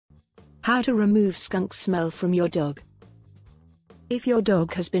How to remove skunk smell from your dog. If your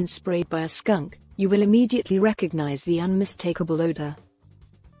dog has been sprayed by a skunk, you will immediately recognize the unmistakable odor.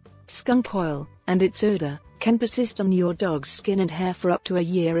 Skunk oil, and its odor, can persist on your dog's skin and hair for up to a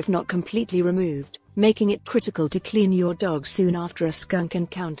year if not completely removed, making it critical to clean your dog soon after a skunk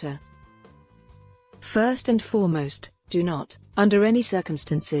encounter. First and foremost, do not, under any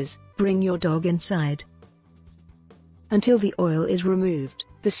circumstances, bring your dog inside. Until the oil is removed,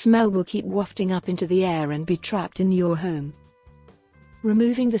 the smell will keep wafting up into the air and be trapped in your home.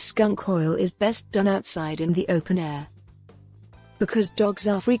 Removing the skunk oil is best done outside in the open air. Because dogs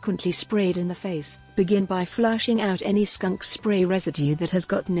are frequently sprayed in the face, begin by flushing out any skunk spray residue that has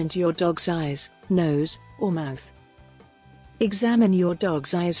gotten into your dog's eyes, nose, or mouth. Examine your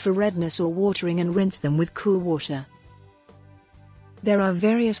dog's eyes for redness or watering and rinse them with cool water. There are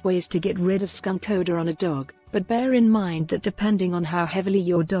various ways to get rid of skunk odor on a dog, but bear in mind that depending on how heavily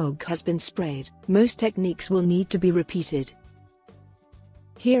your dog has been sprayed, most techniques will need to be repeated.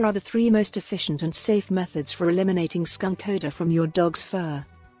 Here are the 3 most efficient and safe methods for eliminating skunk odor from your dog's fur.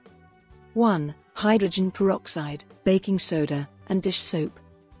 1. Hydrogen peroxide, baking soda, and dish soap.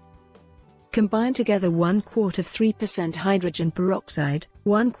 Combine together 1 quart of 3% hydrogen peroxide,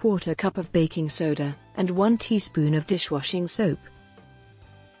 1/4 cup of baking soda, and 1 teaspoon of dishwashing soap.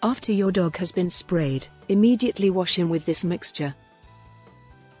 After your dog has been sprayed, immediately wash him with this mixture.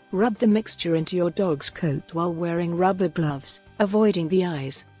 Rub the mixture into your dog's coat while wearing rubber gloves, avoiding the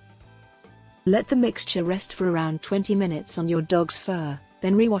eyes. Let the mixture rest for around 20 minutes on your dog's fur,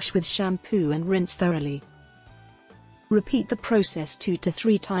 then rewash with shampoo and rinse thoroughly. Repeat the process 2 to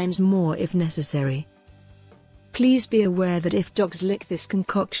 3 times more if necessary. Please be aware that if dogs lick this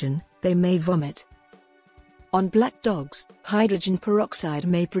concoction, they may vomit. On black dogs, hydrogen peroxide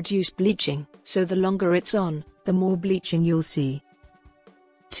may produce bleaching, so the longer it's on, the more bleaching you'll see.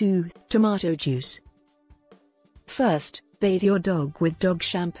 2. Tomato juice. First, bathe your dog with dog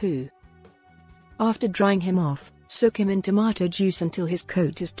shampoo. After drying him off, soak him in tomato juice until his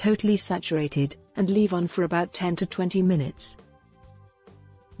coat is totally saturated, and leave on for about 10 to 20 minutes.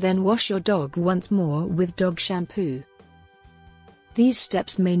 Then wash your dog once more with dog shampoo. These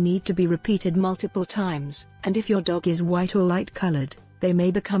steps may need to be repeated multiple times, and if your dog is white or light-colored, they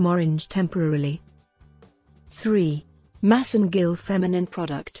may become orange temporarily. 3. Massengill Feminine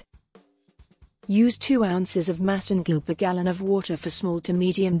Product. Use 2 ounces of Massengill per gallon of water for small to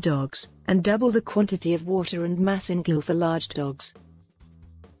medium dogs, and double the quantity of water and Massengill for large dogs.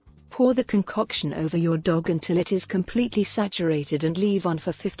 Pour the concoction over your dog until it is completely saturated and leave on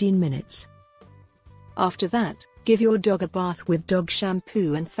for 15 minutes. After that, give your dog a bath with dog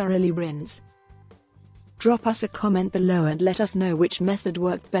shampoo and thoroughly rinse. Drop us a comment below and let us know which method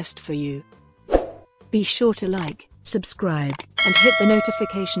worked best for you. Be sure to like, subscribe, and hit the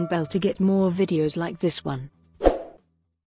notification bell to get more videos like this one.